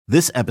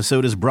This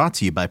episode is brought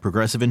to you by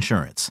Progressive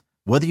Insurance.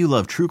 Whether you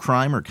love true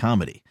crime or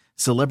comedy,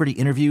 celebrity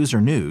interviews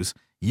or news,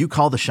 you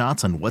call the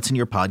shots on what's in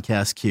your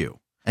podcast queue.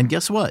 And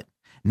guess what?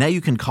 Now you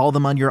can call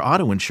them on your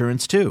auto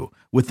insurance too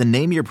with the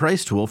Name Your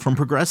Price tool from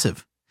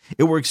Progressive.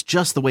 It works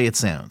just the way it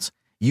sounds.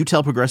 You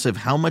tell Progressive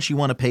how much you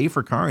want to pay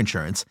for car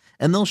insurance,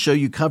 and they'll show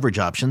you coverage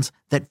options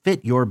that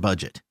fit your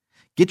budget.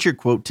 Get your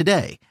quote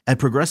today at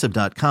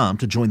Progressive.com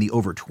to join the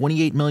over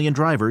 28 million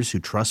drivers who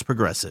trust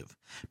Progressive.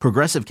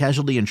 Progressive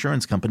Casualty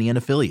Insurance Company and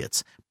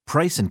Affiliates.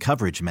 Price and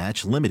coverage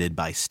match limited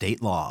by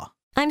state law.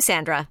 I'm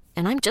Sandra,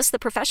 and I'm just the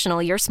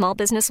professional your small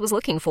business was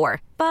looking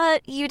for.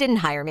 But you didn't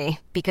hire me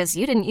because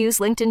you didn't use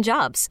LinkedIn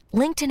Jobs.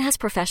 LinkedIn has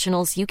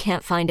professionals you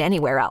can't find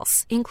anywhere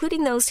else,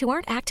 including those who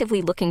aren't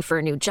actively looking for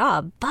a new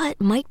job, but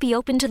might be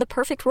open to the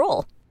perfect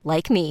role,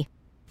 like me.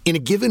 In a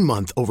given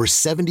month, over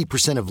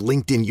 70% of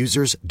LinkedIn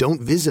users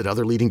don't visit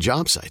other leading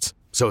job sites.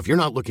 So if you're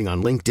not looking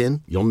on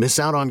LinkedIn, you'll miss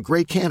out on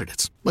great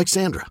candidates like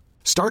Sandra.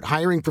 Start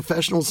hiring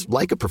professionals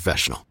like a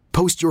professional.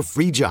 Post your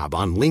free job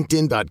on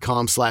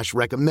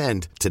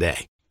linkedin.com/recommend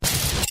today.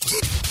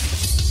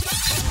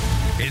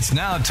 It's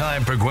now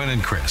time for Gwen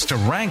and Chris to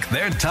rank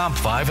their top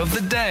 5 of the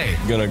day.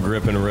 Gonna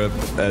grip and rip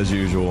as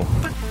usual.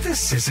 But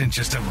this isn't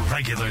just a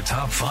regular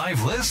top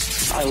 5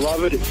 list. I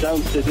love it. It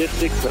sounds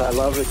sadistic, but I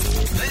love it.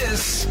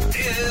 This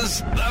is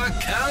The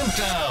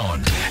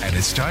Countdown. And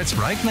it starts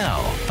right now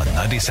on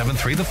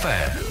 97.3 The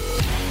Fan.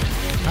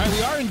 All right,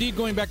 we are indeed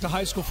going back to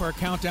high school for our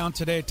countdown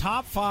today.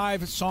 Top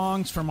 5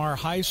 songs from our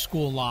high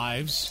school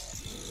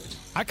lives.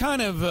 I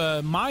kind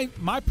of,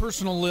 my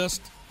personal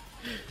list,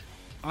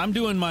 I'm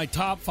doing my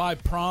top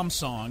 5 prom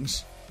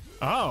songs.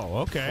 Oh,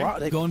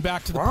 okay. Going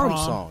back to the prom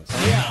songs.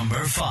 Yeah.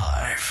 Number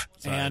 5.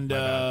 And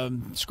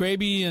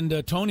Scraby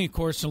and Tony, of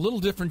course, a little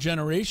different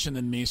generation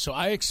than me, so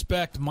I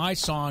expect my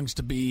songs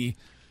to be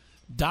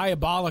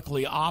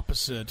diabolically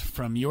opposite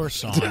from your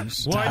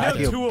songs. Well, I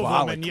know 2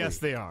 of them, and yes,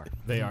 they are.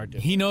 They are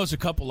different. He knows a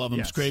couple of them.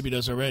 Yes. Scraby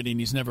does already, and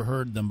he's never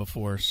heard them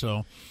before.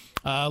 So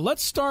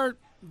let's start.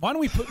 Why don't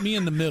we put me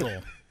in the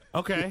middle?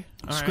 Okay.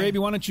 All Scraby,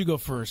 right. why don't you go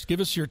first? Give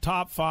us your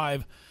top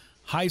 5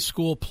 high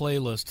school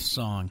playlist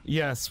song.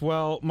 Yes,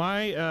 well,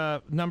 my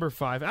number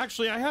 5.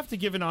 Actually, I have to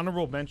give an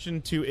honorable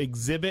mention to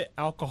Exhibit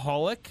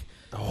Alcoholic.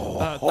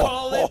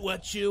 Call it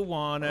what you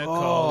want to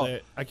call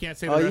it. I can't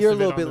say the rest you're a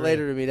of it little on bit the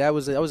later radio. than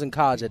me. I was in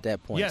college at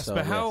that point. Yes, so,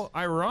 but how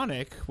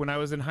ironic when I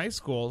was in high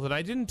school that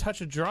I didn't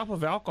touch a drop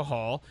of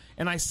alcohol,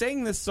 and I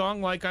sang this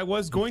song like I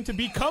was going to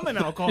become an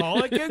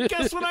alcoholic, and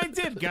guess what I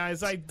did,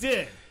 guys? I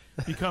did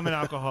become an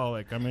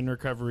alcoholic. I'm in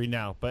recovery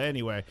now. But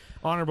anyway,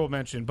 honorable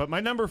mention. But my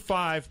number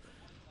 5,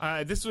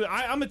 I'm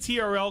a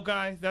TRL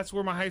guy. That's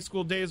where my high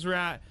school days were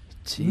at.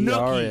 TRL.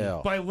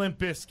 Nookie by Limp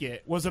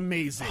Bizkit was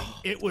amazing.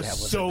 It was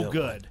so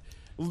good.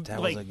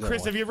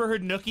 Chris, have you ever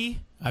heard Nookie?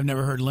 I've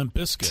never heard Limp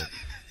Bizkit.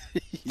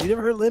 You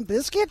never heard Limp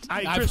Bizkit?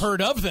 I've heard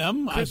of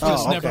them. I've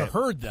just never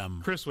heard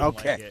them. Chris would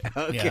like it.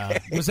 Okay. Yeah.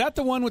 Was that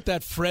the one with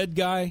that Fred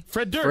guy?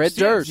 Fred Durst. Fred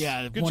Durst.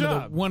 Yeah, Good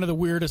job. One of the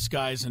weirdest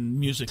guys in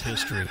music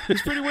history.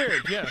 He's pretty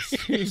weird, yes.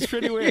 He's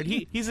pretty weird.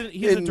 He's a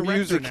in director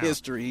music now.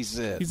 history, he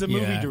said. He's a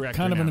movie director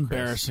kind of an now, Chris.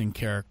 embarrassing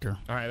character.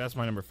 All right, that's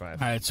my number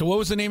 5. All right, so what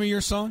was the name of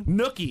your song?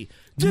 Nookie.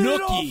 Did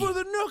it all Nookie. for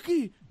the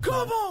Nookie.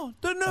 Come on,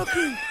 the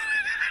Nookie.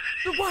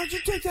 Why'd you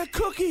take that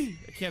cookie?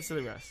 I can't say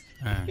the rest.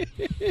 All right.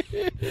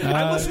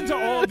 I listened to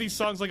all of these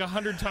songs like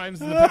 100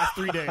 times in the past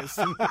 3 days.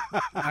 All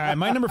right,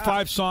 my number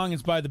 5 song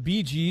is by the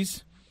Bee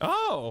Gees.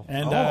 Oh.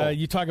 And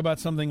you talk about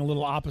something a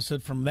little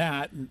opposite from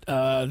that.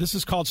 This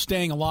is called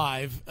Staying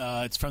Alive.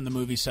 It's from the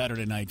movie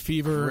Saturday Night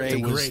Fever.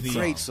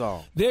 Great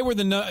song. They were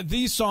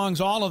these songs,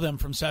 all of them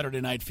from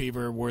Saturday Night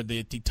Fever, were at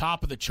the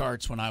top of the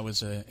charts when I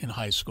was in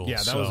high school.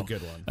 Yeah, that was a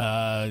good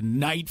one.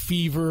 Night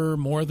Fever,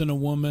 More Than a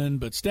Woman,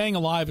 but Staying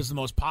Alive is the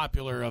most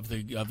popular of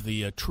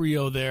the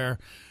trio there.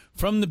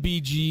 From the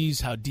Bee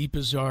Gees, How Deep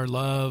Is Our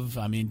Love?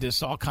 I mean,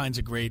 just all kinds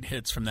of great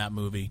hits from that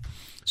movie.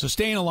 So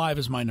Staying Alive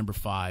is my number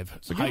 5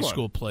 high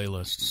school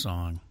playlist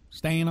song.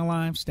 Staying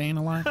alive, staying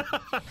alive.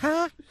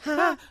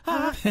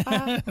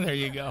 There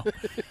you go.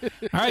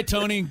 All right,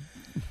 Tony,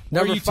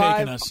 where Number are you 5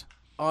 taking us?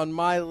 on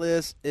my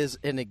list is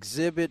an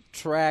Exhibit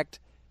track,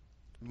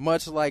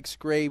 much like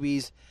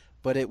Scraby's,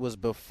 but it was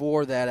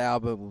before that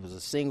album. It was a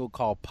single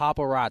called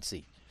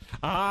Paparazzi.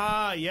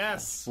 Ah,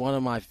 yes. One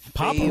of my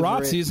favorite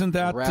Paparazzi, isn't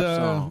that rap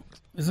songs.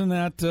 Isn't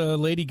that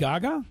Lady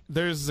Gaga?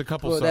 There's a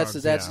couple Well,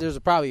 songs. there's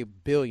probably a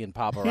billion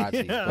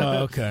paparazzi.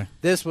 Oh, okay.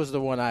 This was the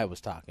one I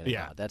was talking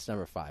Yeah. about. That's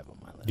number 5 on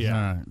my list. Yeah.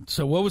 All right.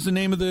 So what was the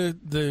name of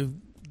the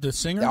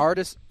singer? The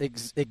artist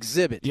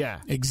Exhibit.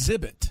 Yeah.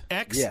 Exhibit.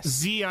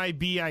 Xzibit,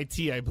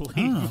 I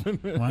believe.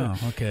 Oh, wow.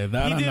 Okay.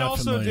 That He I'm did not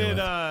also familiar did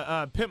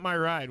with. Pimp My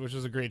Ride, which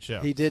was a great show.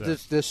 He did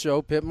this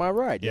show, Pimp My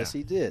Ride. Yes, Yeah.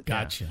 he did.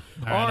 Gotcha.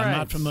 All All right. I'm right.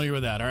 not familiar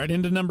with that. All right.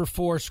 Into number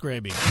 4,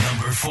 Scraby.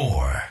 Number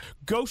 4.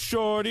 Go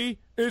Shorty,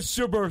 it's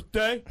your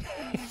birthday.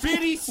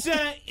 50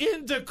 Cent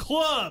in the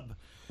Club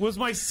was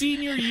my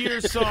senior year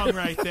song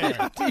right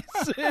there.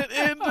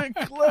 In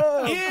the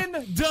club. In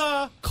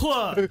the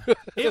Club.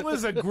 It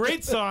was a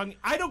great song.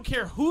 I don't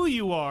care who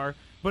you are,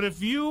 but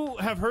if you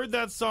have heard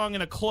that song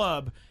in a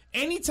club,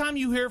 anytime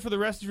you hear it for the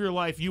rest of your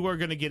life, you are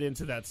going to get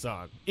into that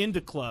song.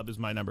 Into Club is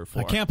my number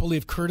 4. I can't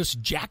believe Curtis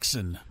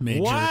Jackson made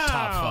your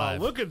top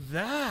 5. Look at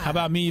that. How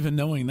about me even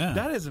knowing that?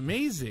 That is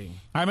amazing.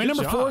 All right, my Good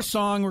number job. 4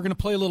 song, we're going to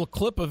play a little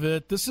clip of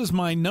it. This is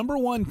my number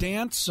 1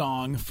 dance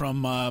song from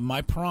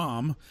my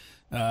prom.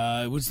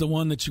 It was the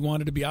one that you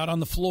wanted to be out on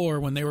the floor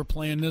when they were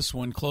playing this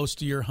one, Close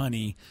to Your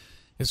Honey.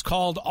 It's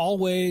called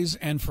Always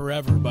and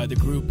Forever by the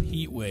group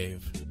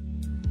Heatwave.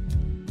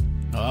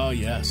 Oh,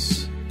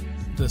 yes.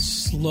 The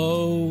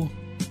slow,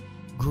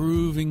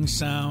 grooving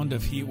sound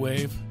of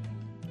Heatwave.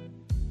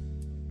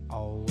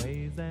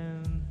 Always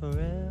and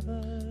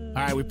forever.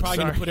 All right, we're probably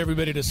going to put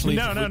everybody to sleep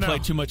if we No. play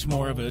too much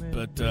more of it,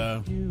 but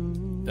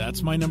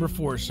that's my number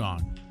 4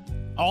 song.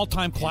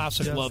 All-time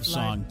classic love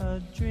song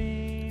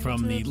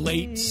from the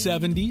late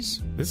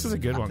 70s. This is a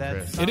good one,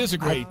 Chris. It is a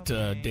great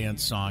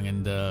dance song,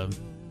 and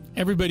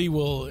everybody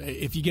will,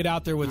 if you get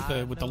out there with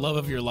the love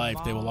of your life,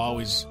 they will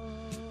always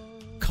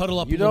cuddle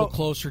up a little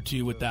closer to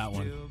you with that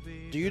one.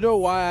 Do you know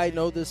why I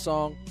know this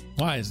song?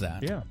 Why is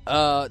that?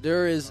 Yeah.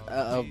 There is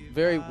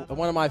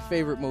one of my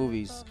favorite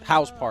movies,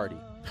 House Party.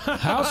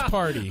 House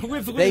Party.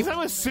 Is that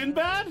with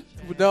Sinbad?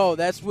 No,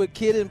 that's with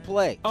Kid and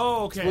Play.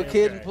 Oh, okay. It's with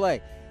Kid and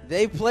Play.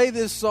 They play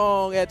this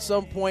song at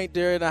some point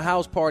during a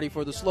house party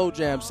for the slow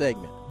jam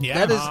segment.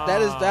 Yeah.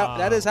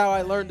 That is how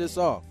I learned this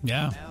song.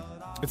 Yeah.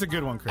 It's a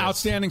good one, Chris.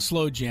 Outstanding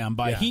slow jam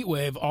by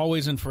Heatwave,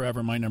 Always and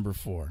Forever, my number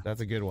 4.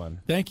 That's a good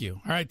one. Thank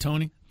you. All right,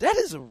 Tony. That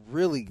is a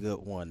really good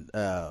one,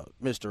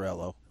 Mr.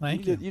 Ello.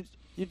 Thank you.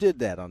 You did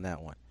that on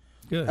that one.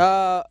 Good.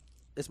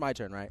 It's my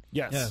turn, right?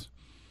 Yes.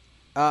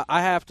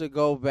 I have to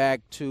go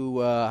back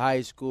to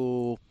high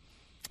school,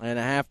 and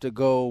I have to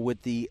go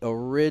with the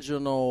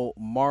original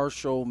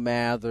Marshall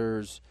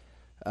Mathers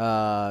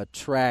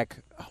track.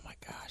 Oh, my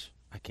gosh.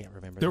 I can't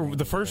remember.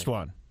 The first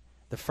one.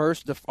 The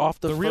first,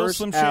 off the Real first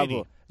Slim album.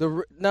 Shady.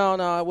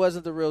 No, it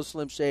wasn't the Real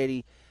Slim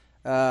Shady.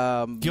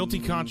 Guilty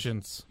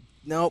Conscience.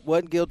 No, it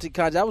wasn't Guilty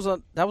Conscience.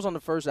 That was on the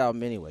first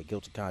album anyway,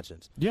 Guilty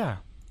Conscience. Yeah.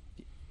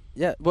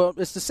 Yeah, well,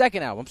 it's the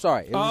second album. I'm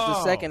sorry. It was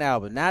the second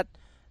album. Not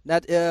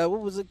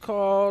what was it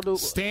called?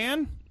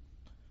 Stan?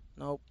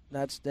 Nope,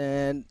 not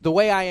Stan. The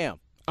Way I Am.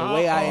 The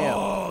Way I Am.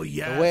 Oh,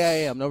 yes. The Way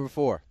I Am, number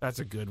 4. That's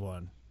a good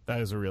one.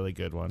 That is a really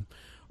good one.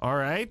 All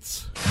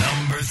right.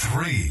 Number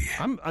 3.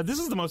 This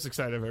is the most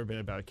excited I've ever been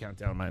about a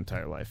countdown in my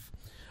entire life.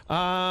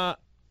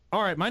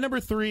 All right, my number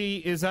 3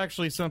 is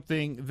actually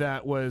something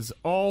that was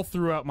all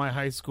throughout my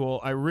high school.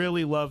 I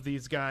really love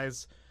these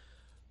guys.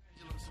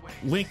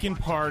 Linkin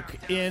Park,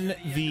 In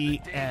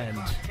the End.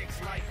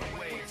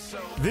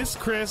 This,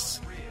 Chris,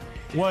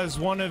 was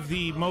one of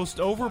the most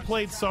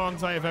overplayed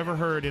songs I have ever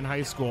heard in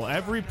high school.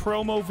 Every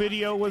promo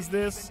video was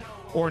this,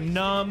 or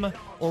Numb,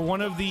 or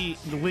one of the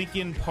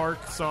Linkin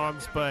Park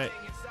songs, but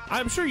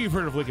I'm sure you've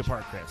heard of Linkin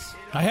Park, Chris.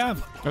 I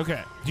have.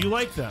 Okay. Do you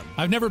like them?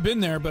 I've never been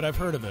there, but I've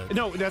heard of it.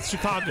 No, that's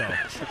Chicago.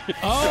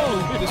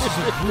 Oh, this is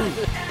a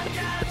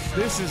group.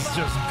 This is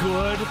just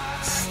good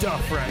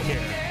stuff right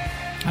here.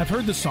 I've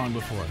heard this song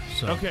before.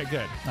 So Okay,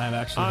 good. I've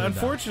actually heard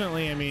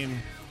unfortunately, I mean,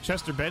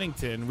 Chester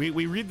Bennington, we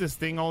read this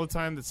thing all the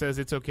time that says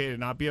it's okay to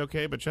not be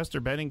okay, but Chester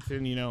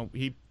Bennington, you know,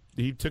 he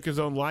took his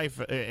own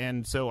life,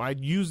 and so I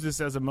use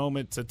this as a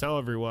moment to tell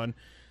everyone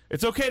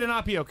it's okay to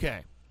not be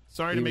okay.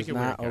 Sorry to make it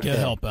weird. Get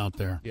help out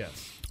there. Yes.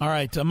 All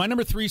right. My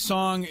number 3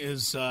 song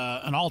is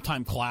an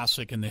all-time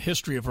classic in the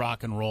history of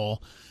rock and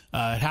roll.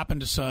 It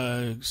happened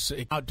to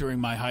out during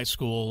my high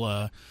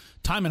school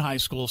time in high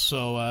school.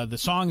 So the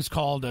song is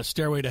called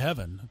 "Stairway to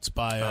Heaven." It's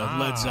by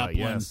Led Zeppelin.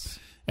 Yes.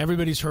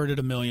 Everybody's heard it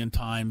a million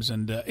times,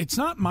 and it's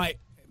not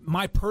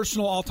my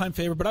personal all-time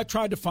favorite, but I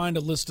tried to find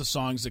a list of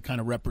songs that kind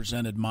of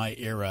represented my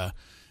era.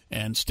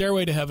 And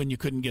 "Stairway to Heaven" you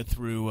couldn't get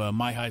through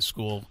my high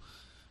school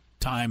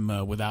time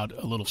without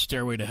a little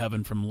Stairway to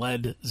Heaven from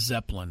Led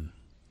Zeppelin.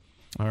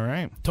 All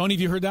right. Tony,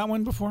 have you heard that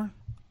one before?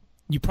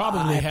 You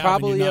probably have.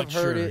 Probably and you're have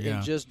not heard sure. it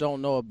and just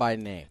don't know it by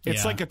name.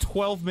 It's like a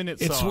 12-minute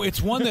song.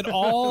 It's one that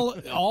all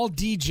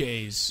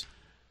DJs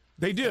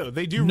They do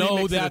know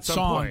remix it that at some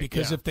song point.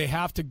 because Yeah. if they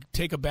have to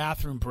take a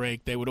bathroom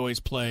break, they would always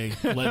play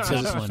Led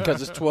Zeppelin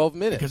Because it's 12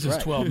 minutes. because it's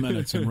right. 12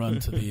 minutes and run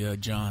to the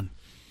John.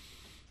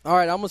 All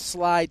right, I'm going to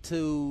slide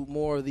to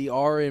more of the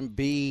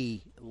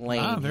R&B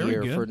lane very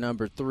here good. for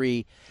number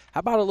 3. How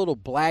about a little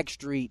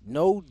Blackstreet,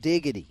 No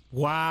Diggity?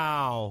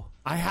 Wow.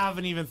 I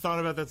haven't even thought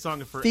about that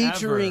song in forever.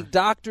 Featuring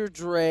Dr.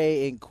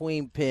 Dre and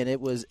Queen Pen. It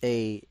was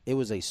a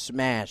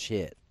smash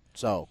hit.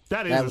 So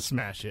That is a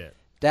smash hit.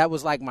 That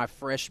was like my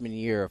freshman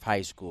year of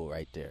high school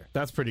right there.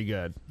 That's pretty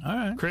good. All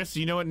right. Chris,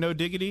 you know what No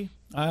Diggity?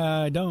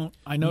 I don't.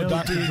 I know No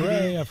Dr. Diggity.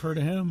 Dre. I've heard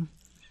of him.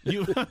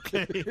 You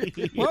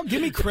okay? Well,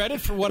 give me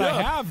credit for what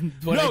I have.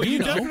 What I do you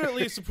know.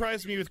 definitely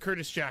surprised me with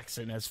Curtis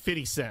Jackson as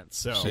 50 Cent.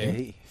 So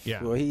Fitty. Yeah.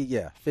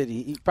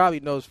 He probably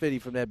knows Fitty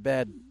from that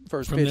bad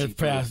first From pitch.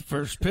 the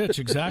first pitch,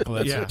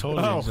 exactly. That's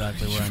totally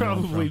exactly where he I know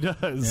him probably from.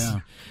 does.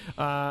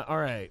 Yeah. All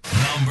right.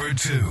 Number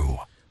 2.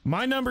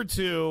 My number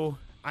 2,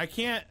 I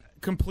can't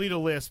complete a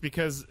list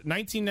because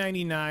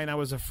 1999, I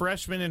was a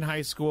freshman in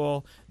high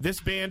school. This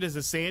band is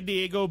a San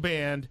Diego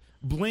band.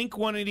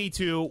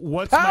 Blink-182,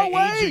 What's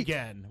My Age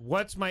Again?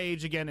 What's My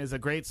Age Again is a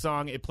great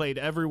song. It played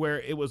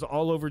everywhere. It was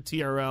all over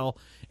TRL.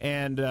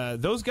 And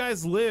those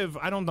guys live,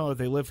 I don't know if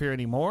they live here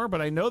anymore,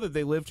 but I know that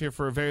they lived here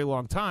for a very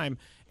long time.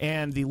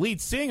 And the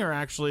lead singer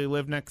actually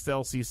lived next to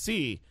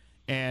LCC.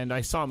 And I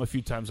saw him a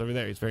few times over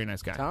there. He's a very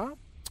nice guy. Tom?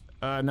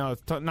 No,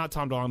 it's not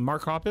Tom DeLonge.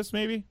 Mark Hoppus,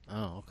 maybe?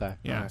 Oh, okay.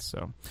 Yeah, Right.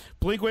 so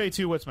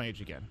Blink-182, What's My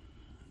Age Again?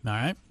 All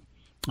right.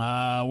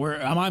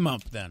 Where am I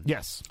up then?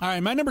 Yes. All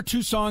right. My number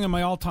 2 song on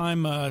my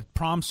all-time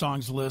prom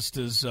songs list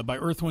is by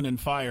Earth, Wind, and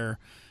Fire.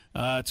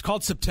 It's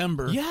called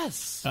September.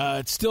 Yes.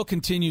 It still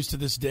continues to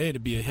this day to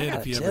be a hit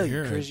if you ever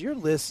hear Chris,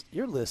 it.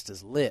 your list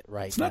is lit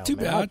right now. It's not too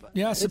man. bad.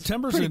 Yeah, It's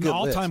September's pretty an good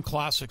all-time list.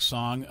 classic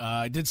song.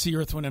 I did see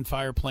Earth, Wind, and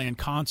Fire play in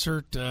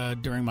concert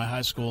during my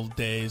high school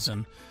days,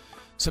 and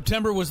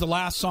September was the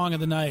last song of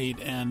the night,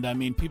 and, I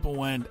mean, people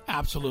went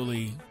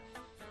absolutely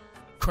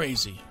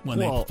crazy when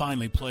they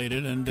finally played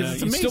it, and it's it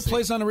still amazing.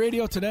 plays on the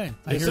radio today.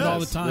 I hear it all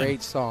the time.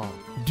 Great song.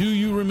 Do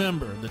you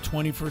remember the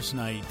 21st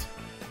night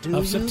Do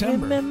of you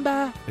September?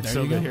 remember? It's There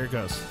so you good. go. Here it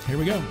goes. Here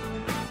we go.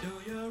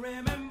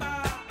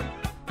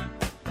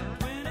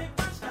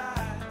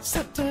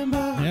 September.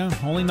 Yeah,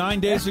 only 9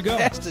 days ago.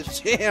 That's the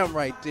jam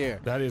right there.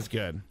 That is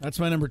good. That's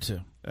my number 2.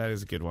 That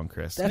is a good one,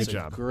 Chris. That's good a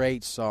job.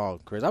 great song,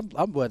 Chris. I'm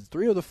what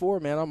 3 of the 4,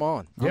 man. I'm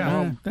on. Yeah.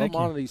 I'm Thank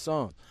on you. these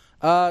songs.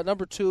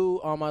 Number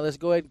 2 on my list.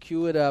 Go ahead and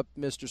cue it up,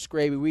 Mr.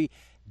 Scraby.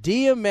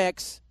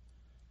 DMX,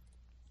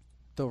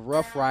 the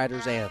Rough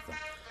Riders anthem.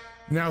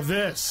 Now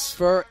this.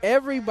 For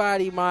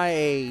everybody my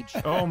age,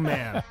 Oh,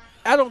 man.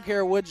 I don't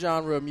care what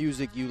genre of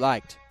music you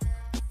liked.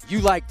 You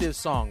like this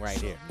song right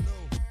here.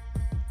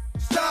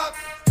 Stop,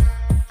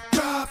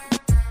 drop,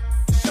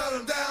 shut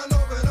them down,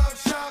 open up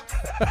shop.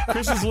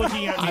 Chris is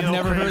looking at me. I've all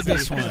never heard crazy.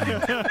 this one.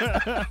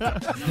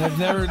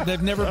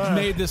 They've never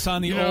made this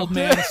on the you know, old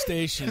man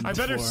station. I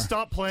better before.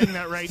 stop playing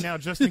that right now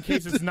just in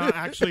case it's not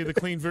actually the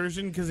clean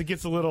version because it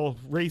gets a little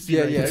racy.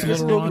 Yeah, right yeah. there. It a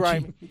gets a little little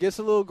raunchy. grimy. It gets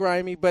a little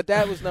grimy, but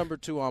that was number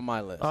 2 on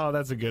my list. Oh,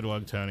 that's a good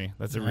one, Tony.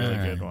 That's a really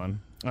All right. good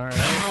one. All right.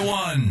 Number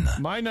 1.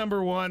 My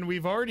number 1,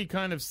 we've already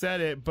kind of said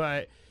it,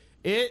 but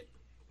it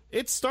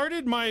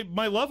started my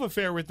love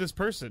affair with this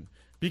person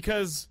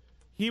because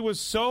he was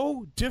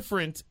so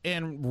different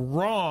and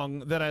wrong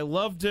that I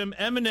loved him.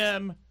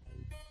 Eminem,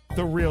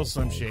 the real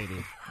Slim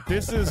Shady.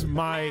 This is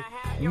my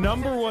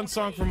number 1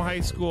 song from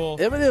high school.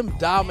 Eminem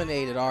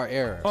dominated our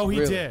era. Oh, he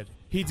really. did.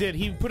 He did.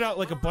 He put out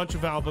like a bunch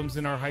of albums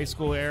in our high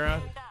school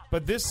era.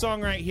 But this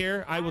song right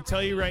here, I will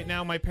tell you right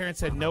now, my parents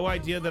had no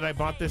idea that I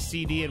bought this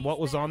CD and what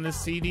was on this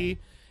CD.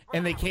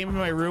 And they came in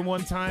my room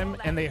one time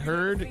and they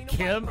heard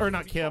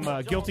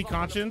Guilty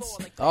Conscience.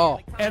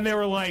 Oh. And they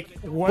were like,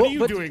 what are you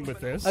but doing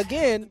with this?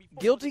 Again,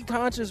 Guilty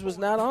Conscience was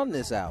not on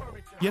this album.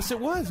 Yes, it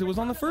was. It was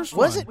on the first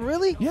one. Was it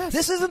really? Yes.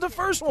 This isn't the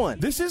first one.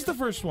 This is the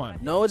first one.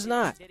 No, it's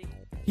not.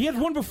 He had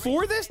one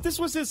before this? This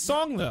was his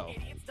song, though.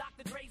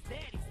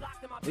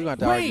 We're going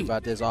to argue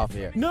about this off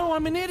here. No,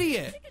 I'm an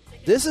idiot.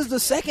 This is the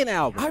second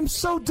album. I'm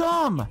so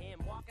dumb.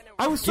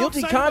 I was so Guilty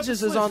excited about Conscience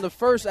this is on list. the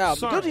first album.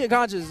 Sorry.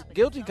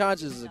 Guilty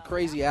Conscience is a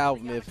crazy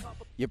album if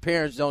your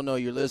parents don't know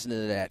you're listening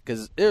to that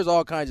because there's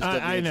all kinds of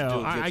stuff. I you know. do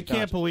with I Guilty can't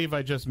Conscience. believe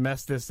I just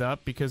messed this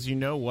up because you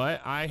know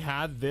what? I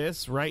had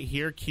this right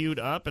here queued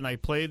up and I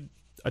played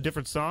a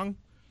different song.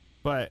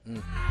 But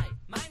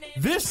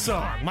this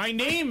song, My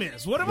Name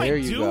Is. What am There I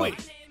you doing?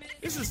 go.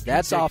 This is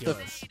That's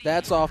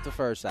ridiculous. off the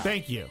first album.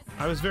 Thank you.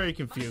 I was very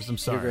confused. I'm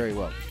sorry. You're very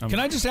welcome. Can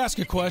I just ask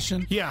a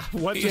question? Yeah,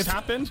 what just If-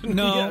 happened?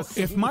 No, Yes.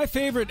 if my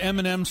favorite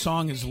Eminem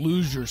song is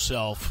 "Lose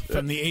Yourself"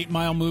 from the 8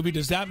 Mile movie,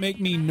 does that make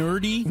me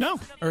nerdy? No.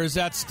 Or is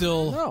that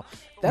still No,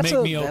 make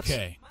me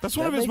okay? That's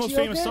one that of his makes most you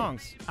famous okay.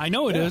 songs. I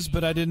know it is,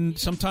 but I didn't.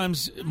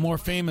 Sometimes more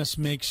famous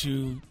makes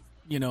you,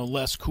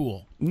 less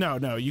cool. No,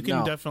 you can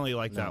No. definitely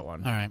like that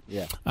one. All right.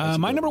 Yeah.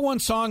 My number 1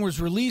 song was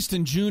released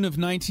in June of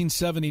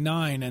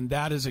 1979, and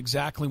that is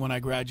exactly when I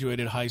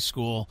graduated high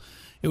school.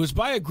 It was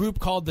by a group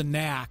called The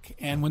Knack,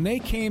 and when they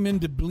came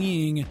into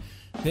being,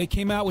 they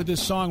came out with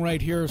this song right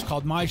here. It's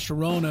called My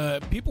Sharona.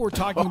 People were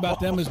talking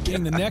about them as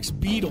being the next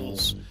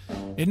Beatles.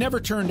 It never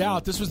turned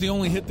out. This was the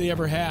only hit they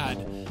ever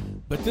had.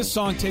 But this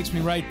song takes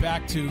me right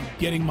back to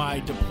getting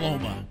my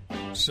diploma.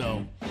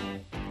 So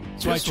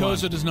I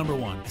chose it as number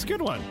 1. It's a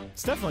good one.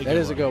 It's definitely That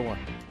is a good one.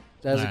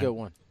 That is a Right. good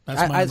one. That's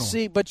I my number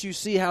see, but you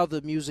see how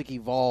the music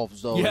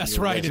evolves, though. in Yes,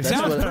 your right. list. It That's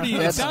sounds what- pretty. It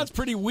that's- sounds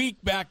pretty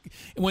weak back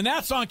when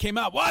that song came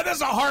out. Wow, this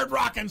is a hard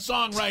rocking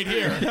song right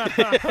here.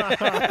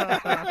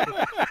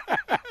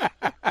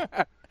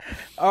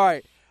 All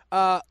right.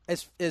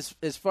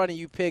 It's funny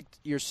you picked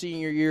your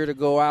senior year to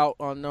go out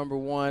on number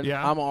 1. Yeah.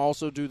 I'm gonna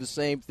also do the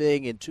same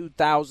thing. In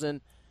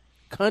 2000,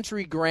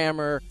 Country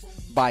Grammar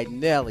by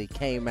Nelly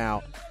came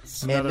out,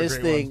 and another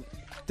great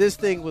this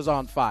thing was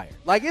on fire.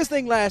 Like this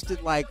thing lasted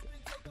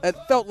it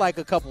felt like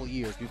a couple of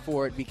years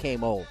before it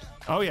became old.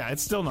 Oh yeah,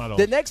 it's still not old.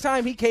 The next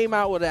time he came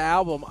out with an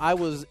album, I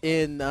was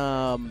in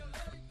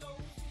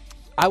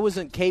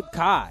Cape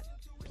Cod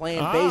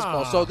playing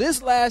baseball. So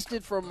this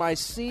lasted from my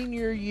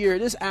senior year.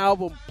 This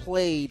album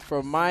played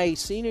from my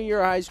senior year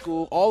of high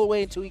school all the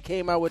way until he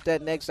came out with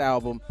that next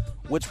album,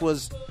 which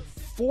was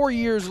 4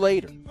 years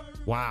later.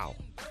 Wow.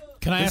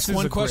 Can I ask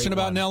one question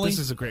about Nelly? This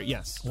is a great,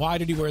 yes. Why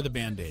did he wear the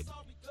Band-Aid?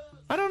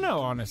 I don't know,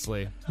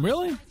 honestly.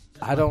 Really?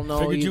 I don't know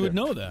Figured either. you would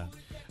know that.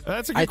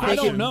 That's a good I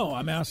question. don't know.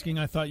 I'm asking.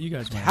 I thought you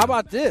guys might. How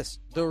about this?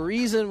 The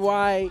reason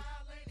why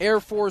Air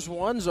Force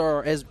Ones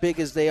are as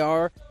big as they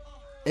are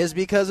is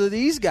because of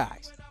these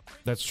guys.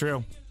 That's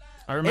true.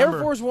 I remember.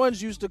 Air Force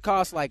Ones used to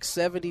cost like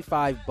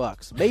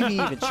 $75, maybe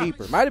even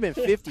cheaper. Might have been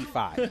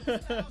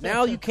 $55.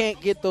 Now you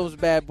can't get those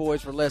bad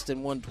boys for less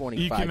than $125.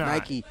 You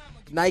cannot.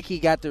 Nike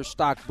got their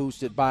stock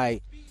boosted by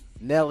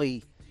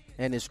Nelly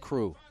and his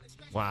crew.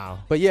 Wow.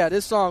 But yeah,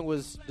 this song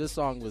was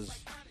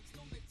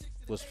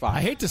fire.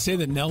 I hate to say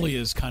that Nelly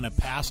is kind of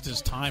past his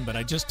time, but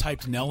I just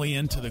typed Nelly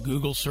into the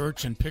Google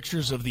search and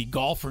pictures of the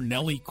golfer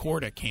Nelly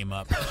Korda came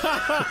up.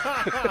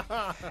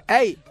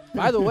 Hey,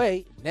 by the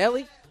way,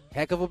 Nelly,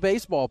 heck of a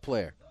baseball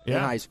player in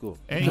high school.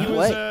 And he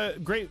was a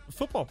great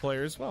football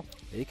player as well.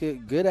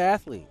 Good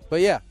athlete.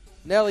 But yeah,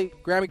 Nelly,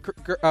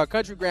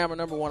 Country Grammar,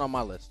 #1 on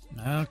my list.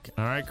 Okay.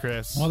 All right,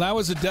 Chris. Well, that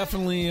was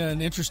definitely an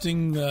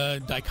interesting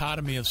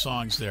dichotomy of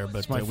songs there. But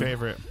it's my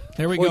favorite.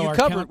 There we go.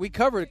 go. We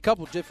covered a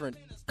couple different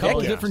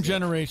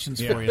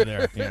generations for you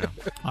there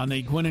on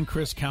the Gwynn and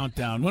Chris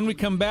countdown. When we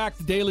come back,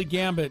 the Daily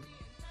Gambit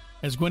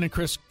as Gwynn and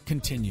Chris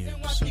continues.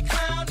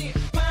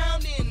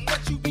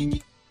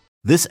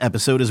 This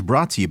episode is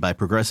brought to you by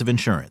Progressive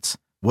Insurance.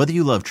 Whether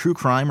you love true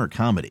crime or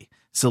comedy,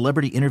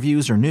 celebrity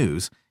interviews or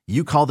news,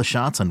 you call the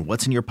shots on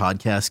what's in your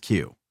podcast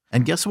queue.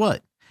 And guess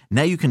what?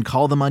 Now you can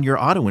call them on your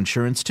auto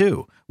insurance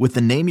too with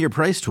the Name Your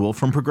Price tool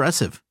from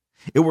Progressive.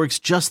 It works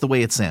just the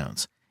way it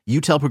sounds. You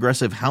tell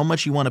Progressive how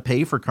much you want to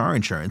pay for car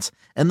insurance,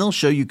 and they'll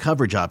show you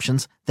coverage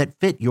options that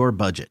fit your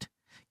budget.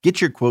 Get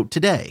your quote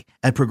today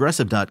at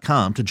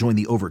Progressive.com to join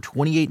the over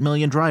 28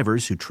 million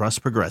drivers who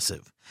trust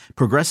Progressive.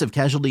 Progressive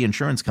Casualty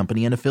Insurance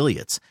Company and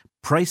Affiliates.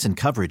 Price and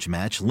coverage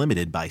match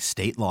limited by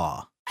state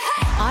law.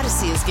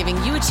 Odyssey is giving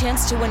you a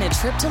chance to win a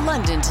trip to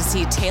London to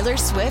see Taylor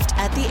Swift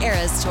at the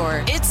Eras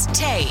Tour. It's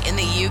Tay in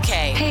the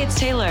UK. Hey, it's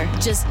Taylor.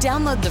 Just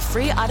download the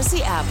free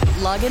Odyssey app,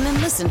 log in and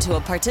listen to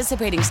a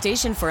participating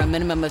station for a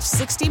minimum of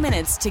 60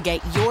 minutes to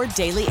get your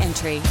daily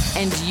entry.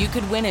 And you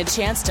could win a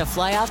chance to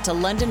fly off to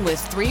London with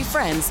 3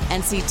 friends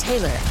and see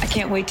Taylor. I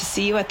can't wait to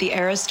see you at the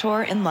Eras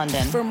Tour in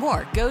London. For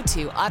more, go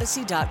to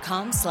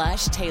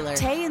odyssey.com/Taylor.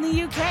 Tay in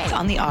the UK. It's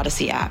on the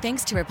Odyssey app.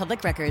 Thanks to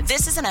Republic Records.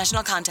 This is a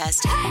national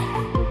contest.